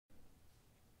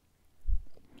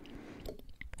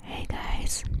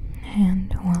guys,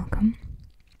 and welcome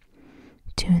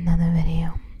to another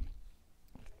video.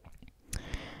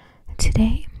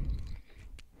 Today,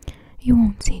 you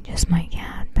won't see just my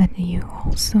cat, but you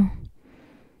also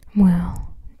will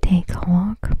take a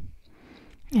look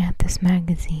at this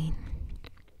magazine.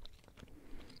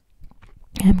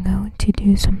 I'm going to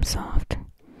do some soft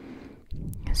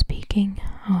speaking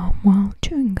while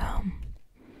chewing gum.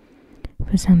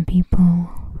 For some people,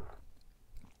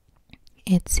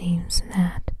 it seems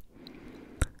that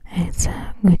it's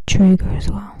a good trigger as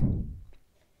well.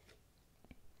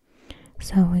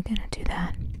 So we're gonna do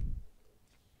that.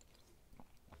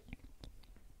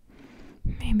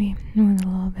 Maybe with a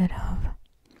little bit of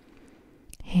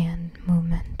hand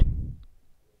movement.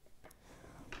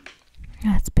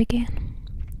 Let's begin.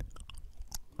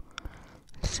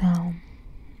 So,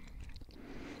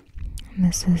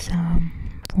 this is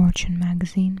Fortune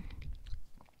magazine.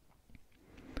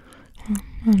 I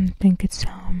don't think it's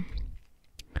one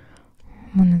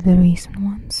of the recent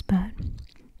ones, but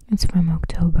it's from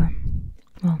October.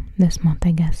 Well, this month,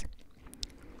 I guess.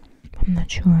 I'm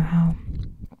not sure how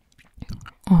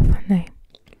often they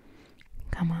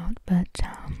come out, but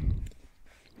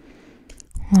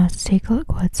let's take a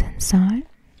look what's inside.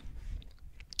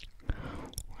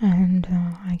 And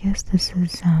I guess this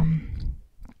is on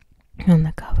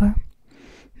the cover,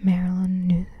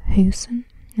 Marilyn Hewson,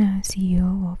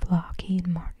 CEO of Lockheed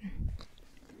Martin.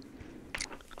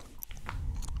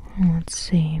 Let's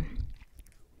see.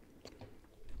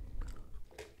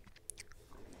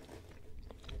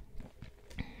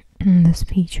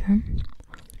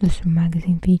 This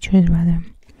magazine features rather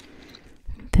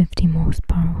 50 most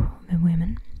powerful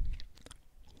women.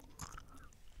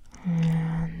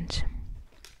 And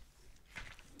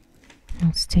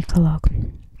let's take a look.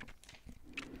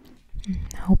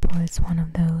 Hopefully it's one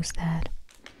of those that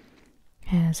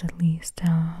has at least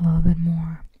a little bit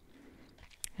more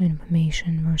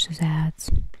information versus ads.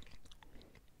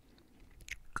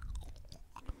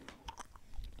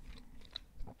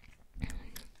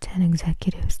 Ten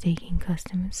executives taking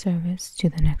customer service to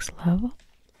the next level.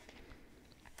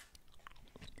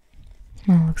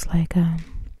 Well, it looks like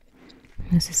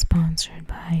this is sponsored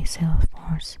by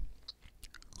Salesforce.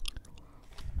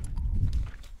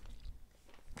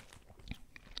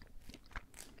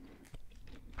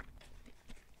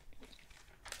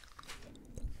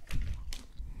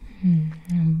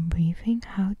 Briefing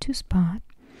how to spot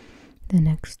the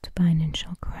next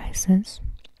financial crisis.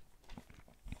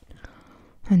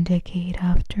 A decade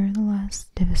after the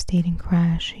last devastating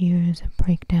crash, here is a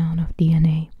breakdown of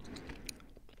DNA.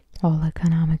 All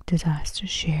economic disasters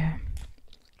share.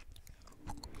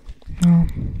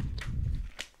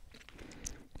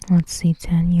 Let's see,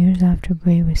 10 years after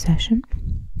Great Recession,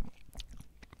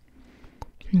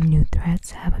 new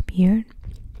threats have appeared.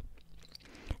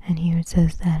 And here it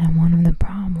says that one of the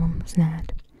problems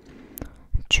that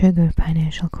triggered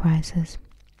financial crisis,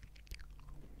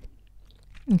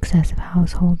 excessive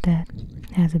household debt,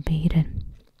 has abated.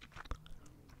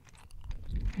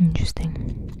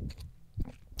 Interesting.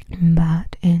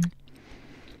 But in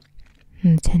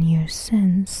the 10 years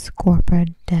since,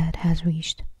 corporate debt has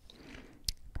reached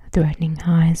threatening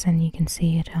highs, and you can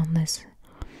see it on this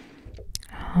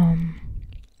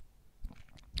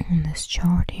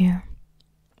chart here.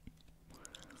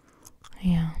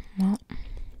 Yeah, well,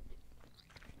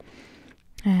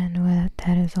 and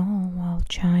that is all, while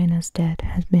China's debt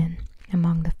has been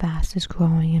among the fastest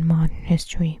growing in modern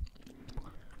history.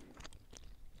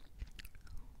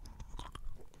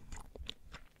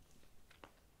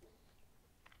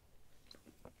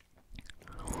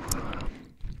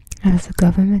 As the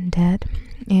government debt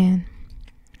in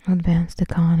advanced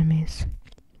economies,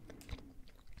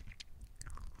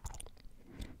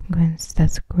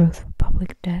 that's growth of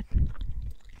public debt,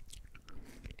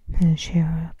 the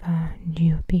share of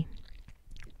GDP.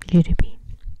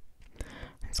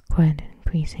 It's quite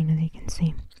increasing, as you can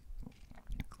see.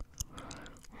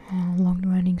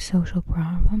 Long-running social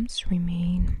problems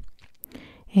remain.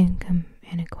 Income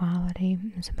inequality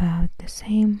is about the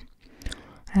same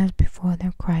as before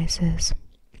the crisis,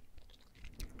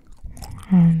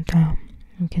 and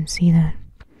you can see that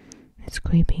it's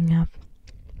creeping up.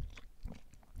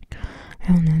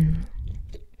 And then,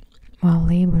 while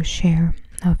labor share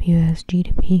of US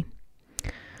GDP,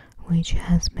 which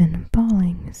has been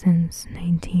falling since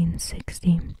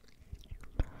 1960,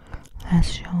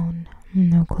 has shown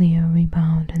no clear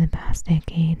rebound in the past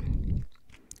decade.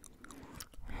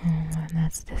 And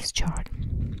that's this chart.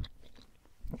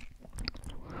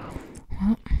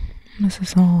 Well, this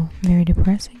is all very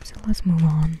depressing, so let's move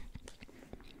on.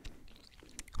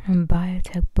 A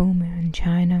biotech boom in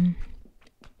China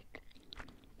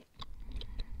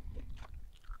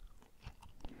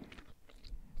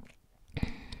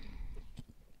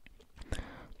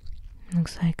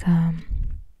like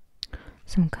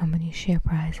some company share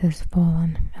price has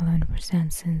fallen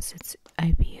 11% since its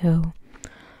IPO.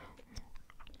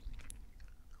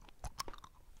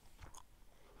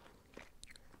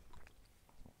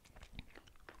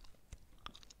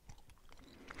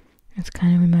 It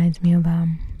kind of reminds me of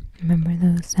remember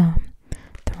those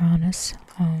Theranos,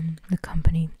 the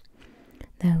company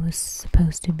that was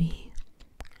supposed to be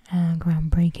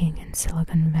groundbreaking in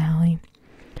Silicon Valley,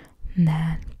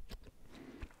 that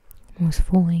was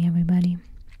fooling everybody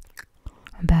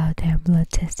about their blood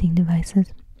testing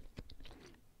devices.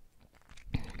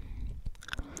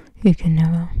 You can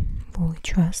never fully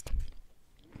trust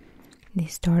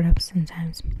these startups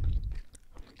sometimes.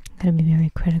 Gotta be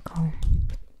very critical.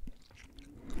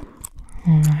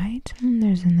 Alright,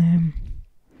 there's an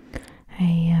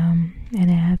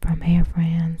ad from Air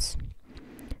France.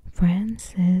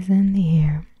 France is in the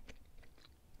air.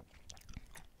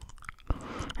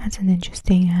 That's an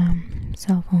interesting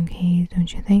cell phone case,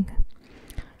 don't you think?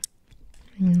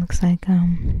 It looks like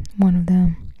one of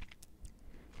the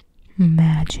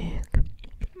magic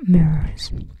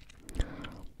mirrors.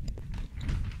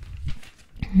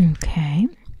 Okay.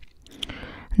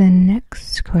 The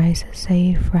next crisis,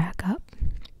 a frack up.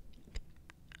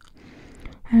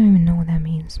 I don't even know what that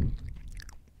means.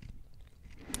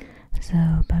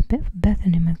 So, but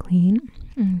Bethany McLean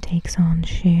takes on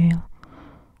shale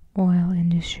oil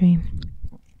industry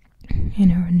in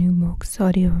her new book,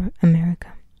 Saudi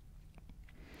America.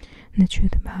 The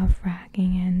truth about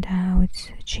fracking and how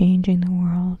it's changing the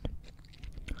world.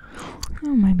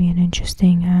 That might be an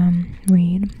interesting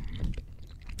read.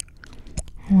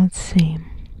 Let's see.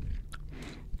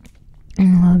 A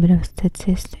little bit of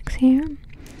statistics here.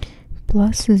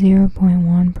 Plus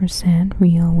 0.1%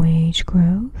 real wage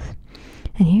growth.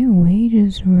 And here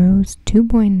wages rose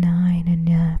 2.9 in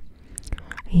the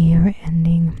year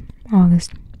ending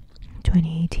August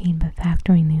 2018, but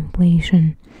factoring the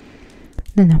inflation,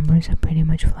 the numbers are pretty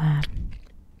much flat.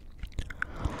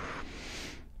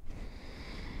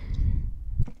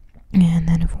 And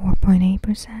then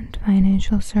 4.8%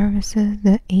 financial services.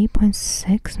 The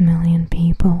 8.6 million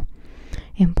people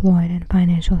employed in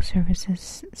financial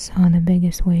services saw the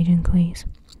biggest wage increase.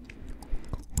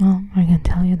 Well, I can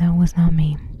tell you that was not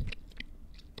me.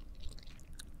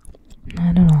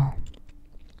 Not at all.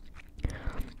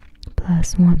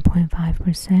 Plus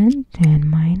 1.5% in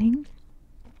mining.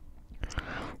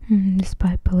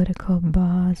 Despite political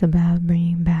buzz about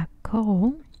bringing back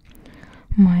coal,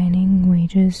 mining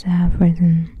wages have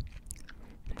risen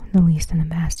the least in the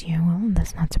past year. Well,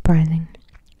 that's not surprising.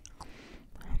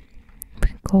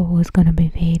 Coal is going to be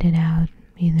faded out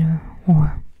either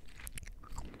or.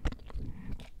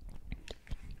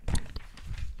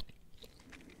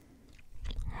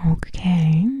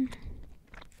 Okay.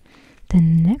 The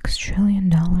next $1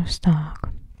 trillion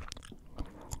stock.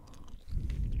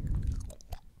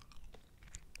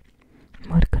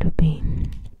 What could it be?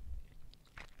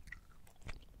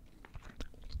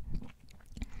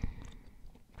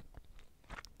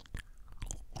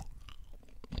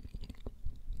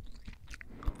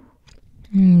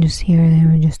 Just here they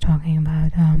were just talking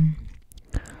about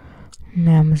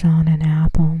Amazon and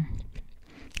Apple,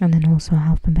 and then also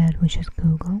Alphabet, which is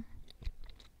Google,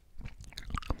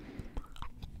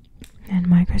 and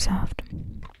Microsoft.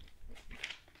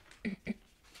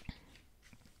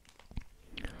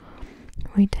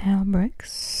 Retail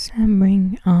bricks and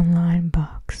bring online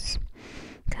bucks.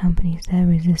 Companies that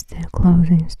resisted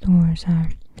closing stores are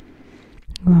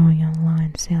growing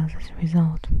online sales as a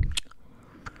result.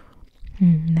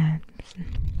 That's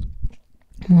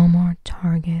Walmart,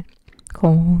 Target,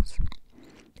 Kohl's,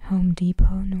 Home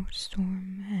Depot,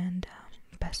 Nordstrom, and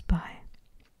Best Buy.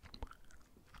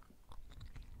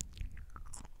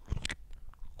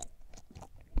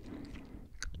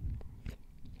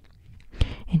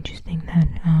 Interesting that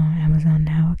Amazon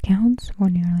now accounts for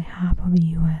nearly half of the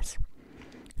U.S.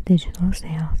 digital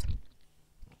sales.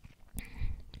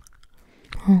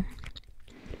 Well,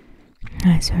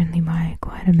 I certainly buy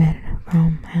quite a bit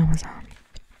from Amazon.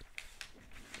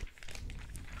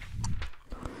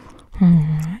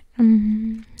 Alright.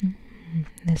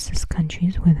 This is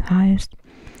countries with highest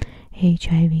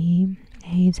HIV,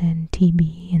 AIDS, and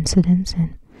TB incidents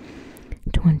in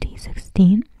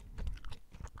 2016.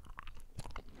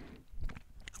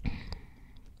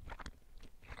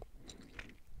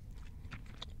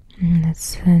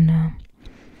 That's in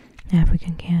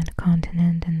African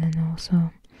continent, and then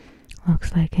also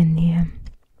looks like India.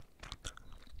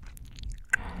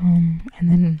 And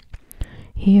then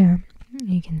here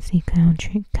you can see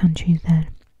countries that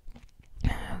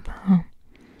have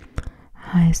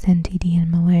highest NTD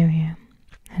and malaria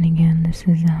And again, this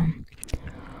is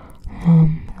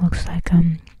looks like a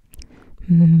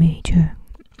major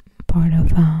part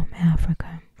of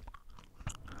Africa.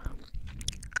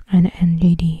 And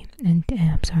NTD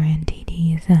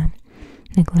is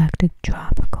neglected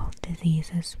tropical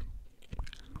diseases.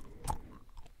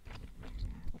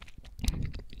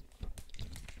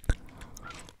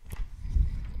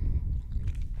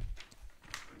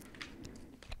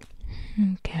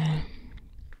 Okay.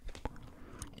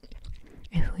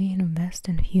 If we invest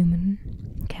in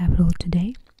human capital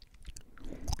today,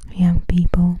 young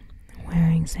people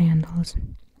wearing sandals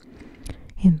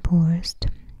in poorest,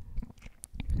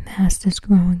 fastest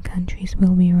growing countries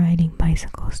will be riding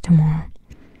bicycles tomorrow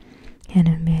and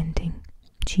inventing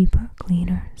cheaper,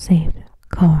 cleaner, safe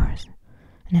cars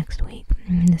next week.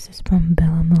 This is from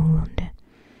Bill Melinda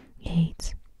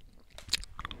Gates.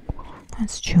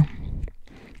 That's true.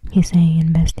 He's saying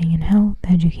investing in health,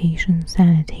 education,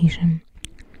 sanitation,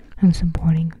 and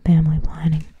supporting family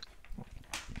planning.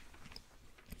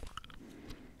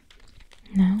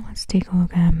 Now let's take a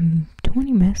look at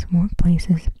 20 best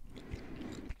workplaces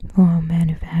for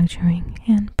manufacturing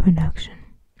and production.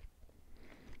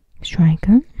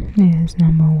 Stryker is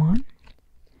number 1,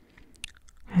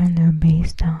 and they're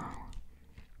based on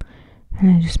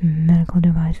just medical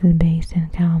devices based in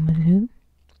Kalamazoo.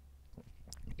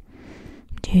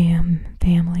 JM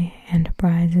Family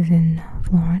Enterprises in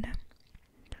Florida.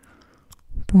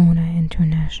 Florida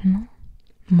International,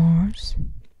 Mars,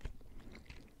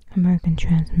 American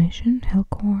Transmission,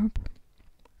 Hilcorp,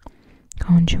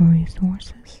 Contour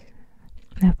Resources,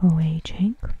 FOH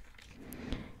Inc.,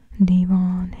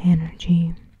 Devon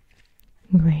Energy,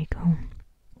 Graco.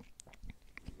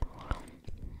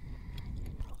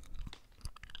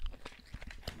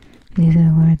 These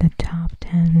were the top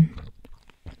 10.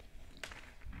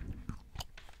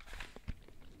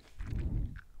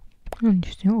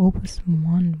 Interesting. Opus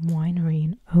One Winery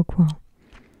in Oakville.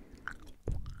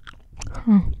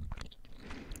 Huh.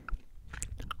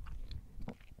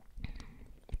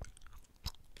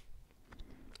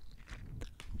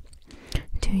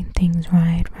 Doing things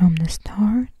right from the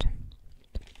start.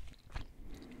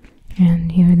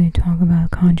 And here they talk about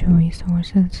Contour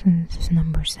Resources, and this is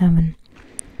number 7.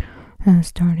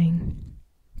 Starting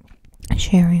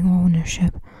sharing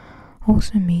ownership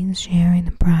also means sharing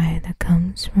the pride that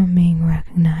comes from being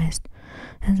recognized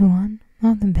as one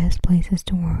of the best places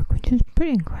to work, which is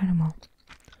pretty incredible.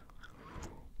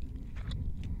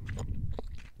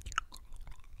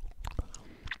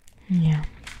 Yeah,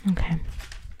 okay.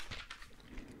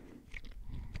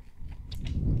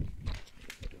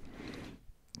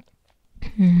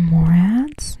 More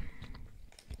ads.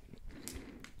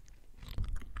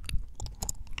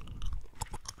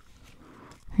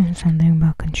 And something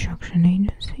about construction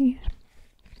agencies.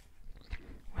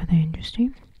 Rather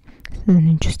interesting. This is an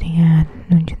interesting ad,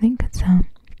 don't you think? It's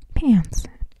pants.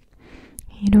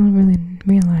 You don't really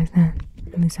realize that.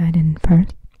 At least I didn't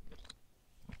first.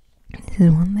 This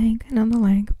is one leg, another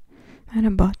leg, and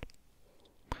a butt.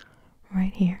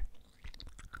 Right here.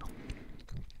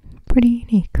 Pretty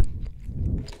unique.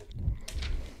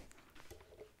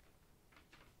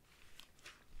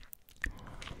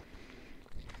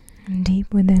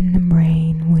 Deep within the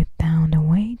brain, we found a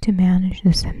way to manage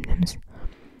the symptoms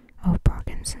of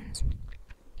Parkinson's.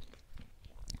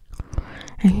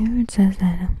 And here it says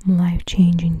that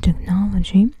life-changing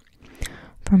technology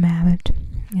from Abbott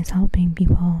is helping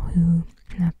people who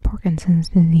have Parkinson's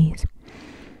disease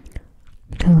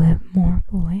to live more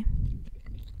fully.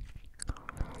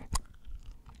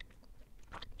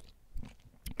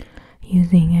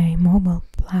 Using a mobile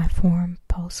platform,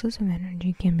 pulses of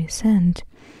energy can be sent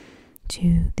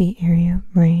to the area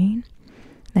of brain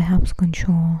that helps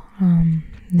control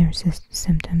their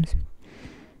symptoms.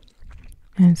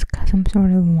 And it's got some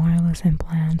sort of wireless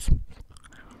implants.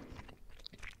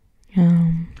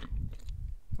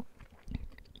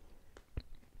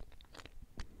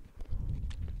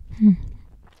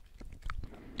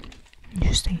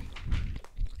 Interesting.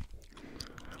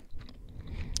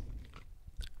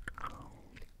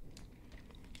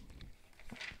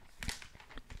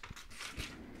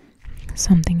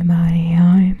 Something about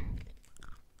AI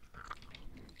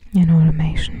and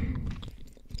automation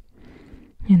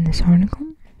in this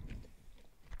article.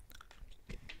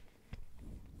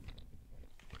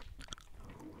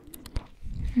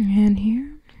 And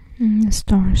here, the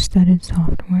star-studded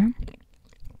software.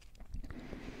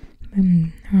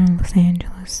 Los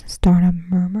Angeles startup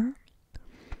Murmur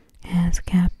has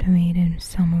captivated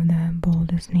some of the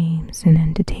boldest names in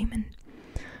entertainment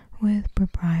with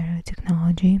proprietary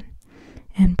technology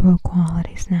and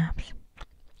pro-quality snaps.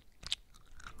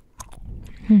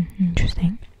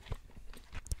 Interesting.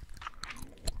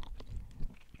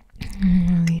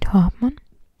 Reid Hoffman.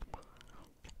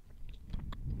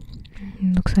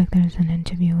 Looks like there's an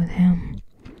interview with him.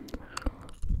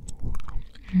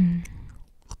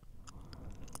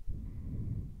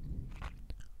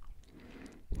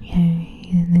 Yeah,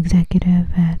 he's an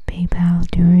executive at PayPal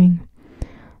during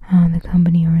the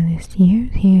company earliest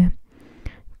years. He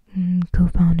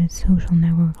co-founded social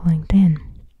network LinkedIn.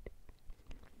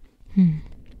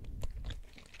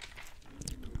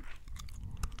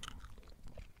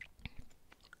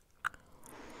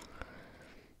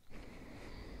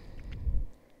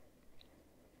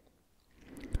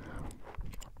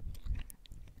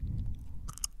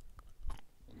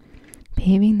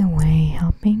 Paving the way,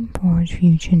 helping forge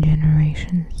future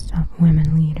generations of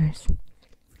women leaders.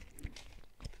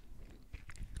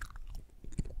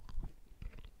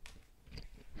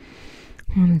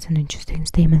 That's an interesting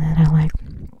statement that I like.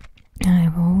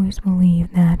 I've always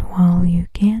believed that while you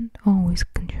can't always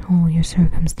control your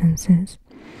circumstances,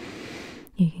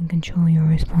 you can control your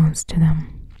response to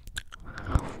them.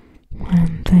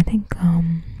 And I think a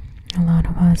lot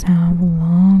of us have a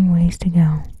long ways to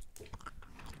go,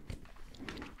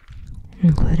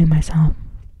 including myself.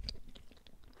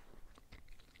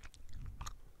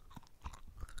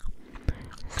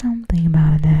 Something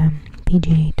about the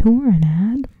PGA Tour and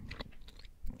ad.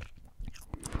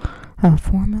 A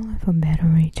formula for better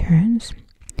returns.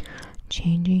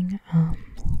 Changing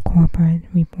corporate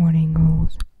reporting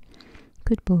rules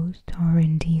could boost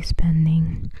R&D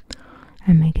spending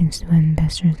and make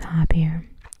investors happier.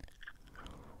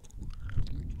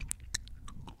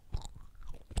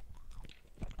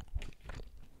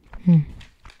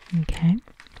 Okay.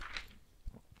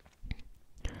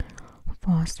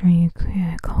 Fostering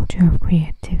a culture of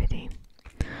creativity.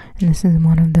 And this is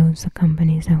one of those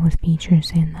companies that was featured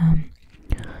in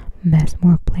Best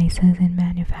Workplaces in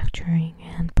Manufacturing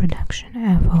and Production,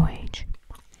 FOH.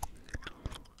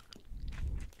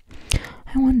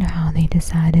 I wonder how they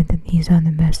decided that these are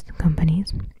the best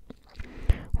companies.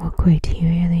 What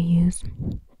criteria they use.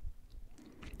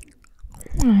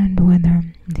 And whether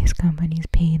these companies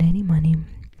paid any money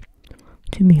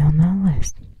to be on that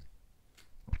list.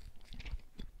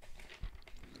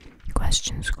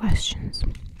 Questions.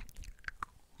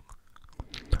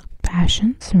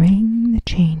 Passions ring the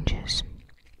changes.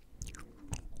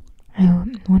 A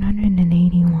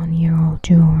 181-year-old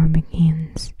jeweler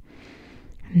begins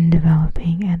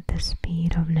developing at the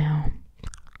speed of now.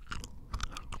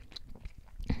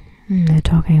 They're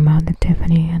talking about the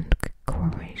Tiffany and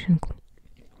Corporation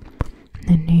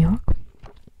in New York.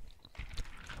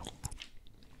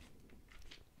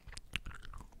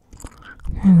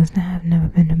 I've never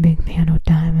been a big fan of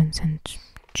diamonds and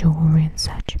jewelry and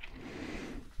such.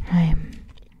 I am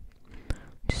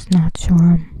just not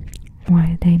sure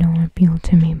why they don't appeal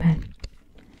to me, but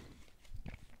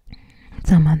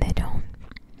somehow they don't.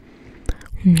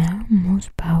 Now,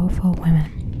 most powerful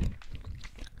women.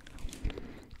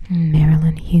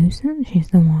 Marilyn Houston, she's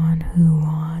the one who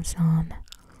was on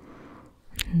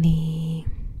the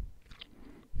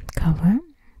cover.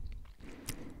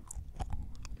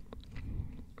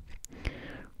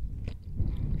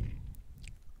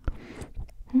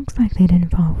 Looks like they didn't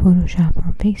follow Photoshop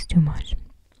her face too much.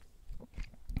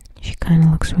 She kind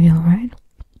of looks real, right?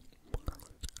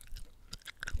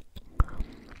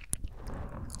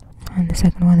 And the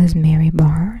second one is Mary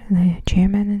Barra, the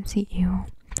chairman and CEO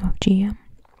of GM.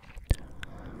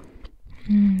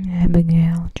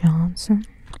 Abigail Johnson,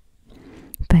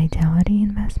 Fidelity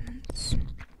Investments.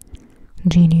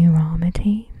 Jeannie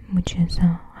Rometty, which is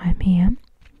IBM.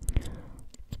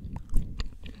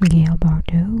 Gail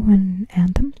Bardeau and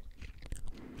Anthem.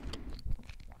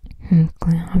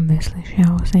 Obviously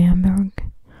Sheryl Sandberg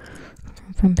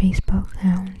from Facebook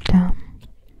and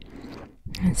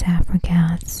Safra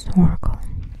Catz, Oracle.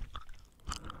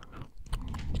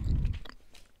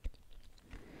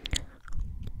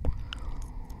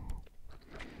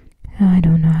 I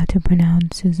don't know how to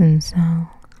pronounce Susan's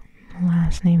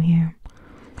last name here,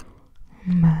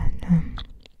 but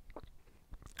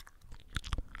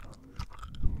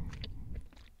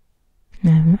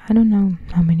I don't know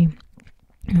how many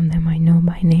of them I know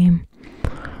by name.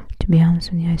 To be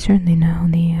honest with you, I certainly know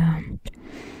the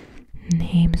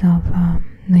names of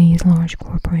these large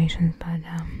corporations, but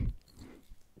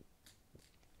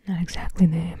not exactly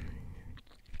the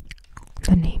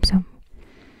names of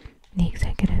the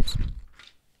executives.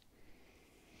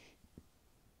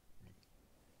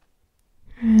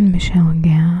 And Michelle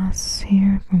Gass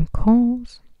here from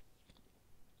Kohl's.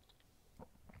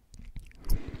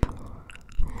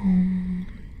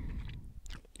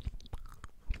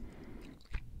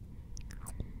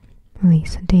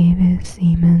 Lisa Davis,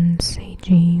 Siemens,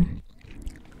 AG,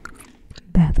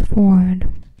 Beth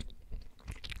Ford,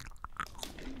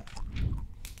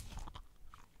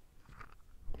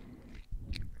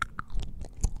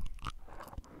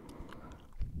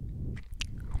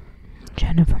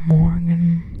 Jennifer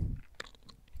Morgan,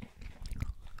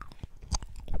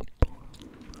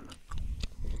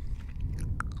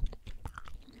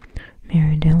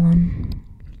 Mary Dillon.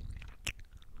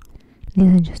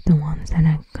 These are just the ones that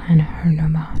I kind of heard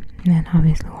about, and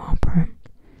obviously Whopper.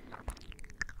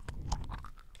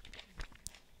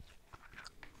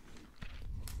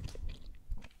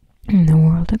 In the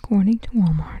world according to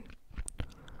Walmart.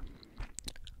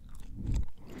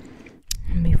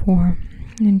 And before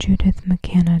Judith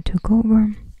McKenna took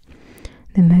over,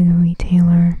 the mega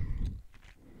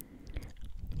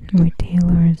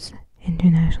retailer's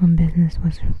international business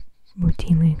was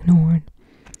routinely ignored.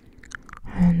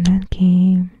 And that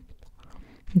gave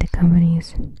the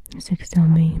company's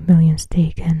 $16 billion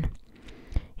stake in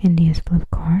India's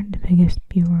Flipkart, the biggest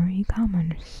pure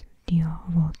e-commerce deal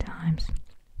of all times.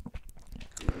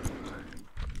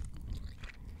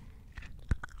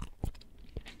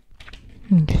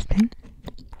 Interesting.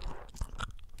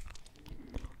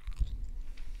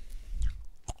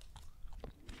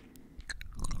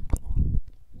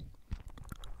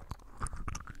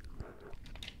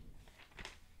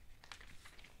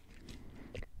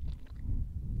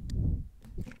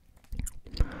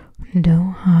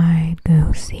 Don't hide,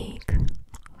 go seek.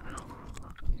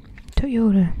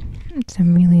 Toyota. It's a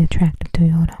really attractive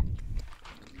Toyota.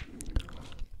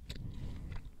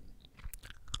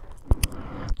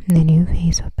 The new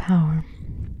face of power.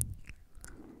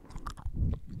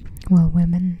 Will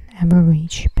women ever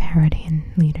reach parity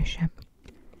in leadership?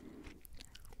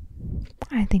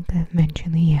 I think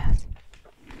eventually yes.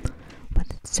 But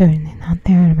it's certainly not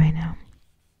there right now.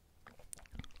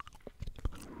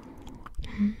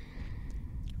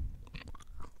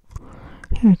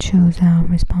 Here it shows how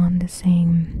respondents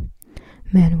saying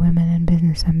men, women, and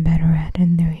business are better at,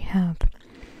 and there you have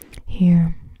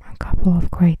here a couple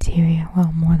of criteria,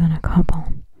 well, more than a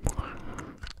couple.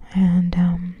 And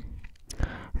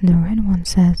the red one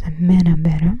says that men are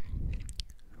better,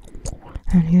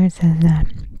 and here it says that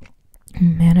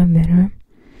men are better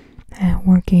at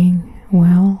working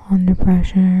well under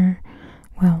pressure.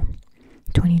 Well,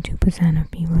 22%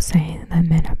 of people say that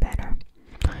men are better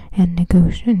and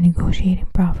negotiating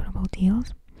profitable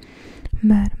deals,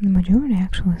 but the majority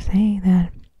actually say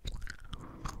that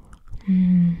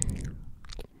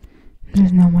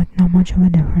there's not much of a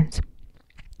difference.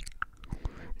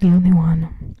 The only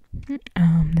one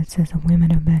that says that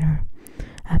women are better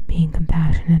at being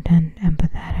compassionate and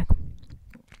empathetic.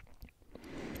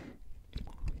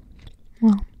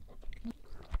 Well,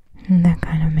 that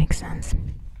kind of makes sense.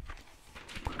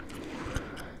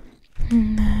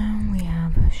 Now we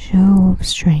have a show of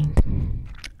strength.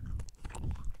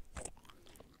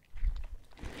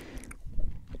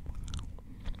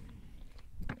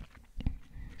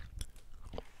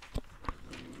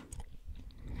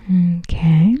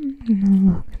 Okay,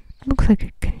 looks like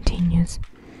it continues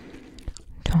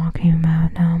talking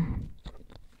about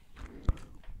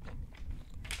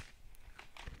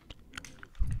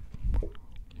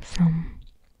some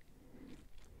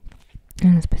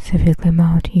specifically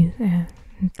about you. It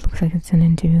looks like it's an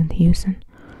interview with Houston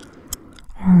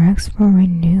RX for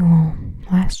renewal.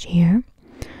 Last year,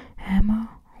 Emma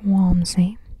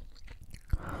Walmsley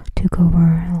took over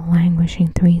a languishing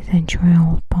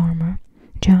 3-century-old farmer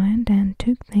giant and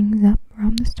took things up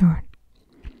from the start.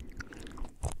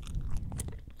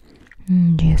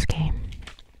 GSK.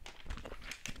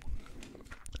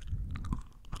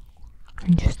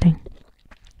 Interesting.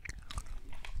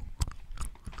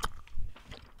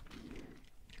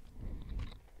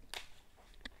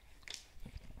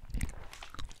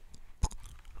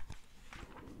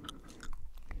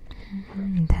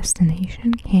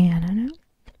 Destination Canada.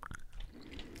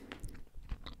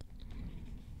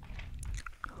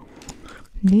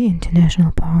 The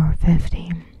International Power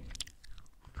 50.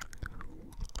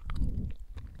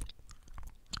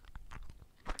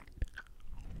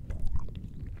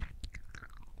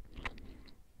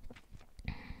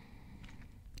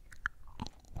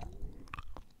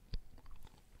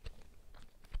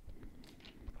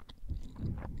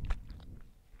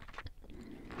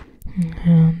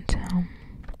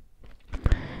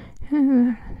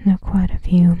 And there are quite a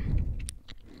few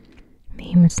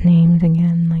famous names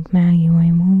again, like Maggie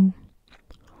Waymoo,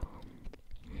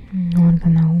 Olga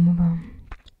Naumova,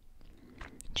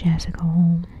 Jessica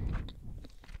Holm.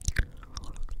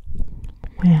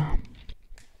 Yeah.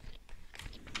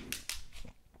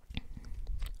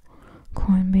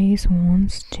 Coinbase Coinbase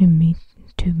wants to be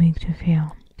too big to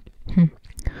fail.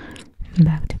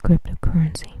 Back to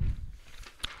cryptocurrency.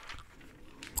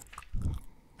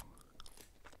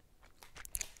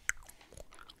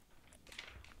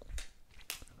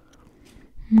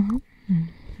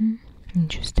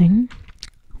 Interesting.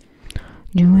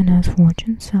 Joanna's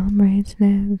Fortune celebrates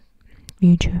the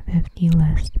Future 50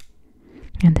 list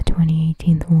at the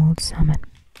 2018 World Summit.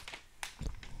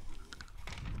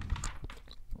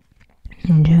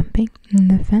 Jumping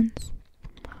the fence.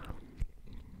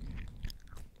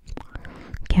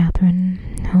 Catherine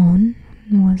Hone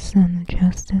was the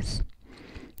Justice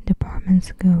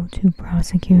Department's go-to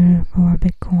prosecutor for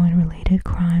Bitcoin-related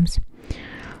crimes.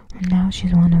 And now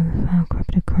she's one of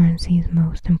cryptocurrency's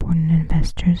most important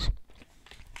investors.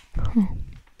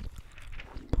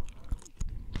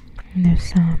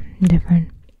 There's different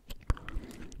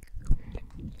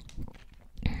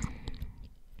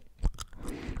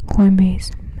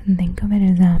Coinbase. Think of it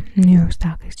as a New York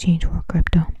Stock Exchange for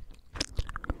crypto.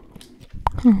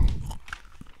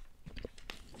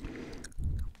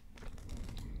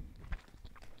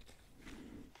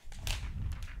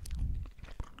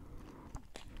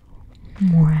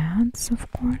 More ads, of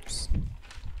course.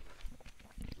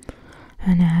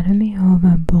 Anatomy of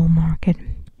a bull market.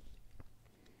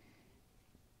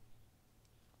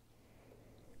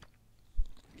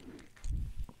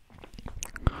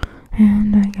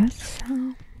 And I guess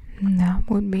that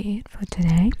would be it for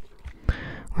today.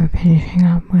 We're finishing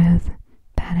up with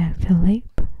Patek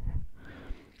Philippe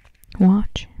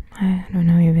watch. I don't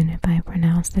know even if I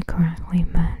pronounced it correctly,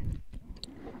 but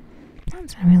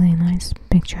that's a really nice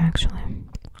picture actually.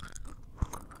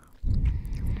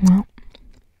 Well,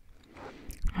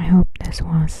 I hope this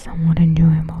was somewhat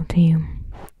enjoyable to you.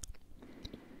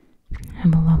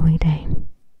 Have a lovely day.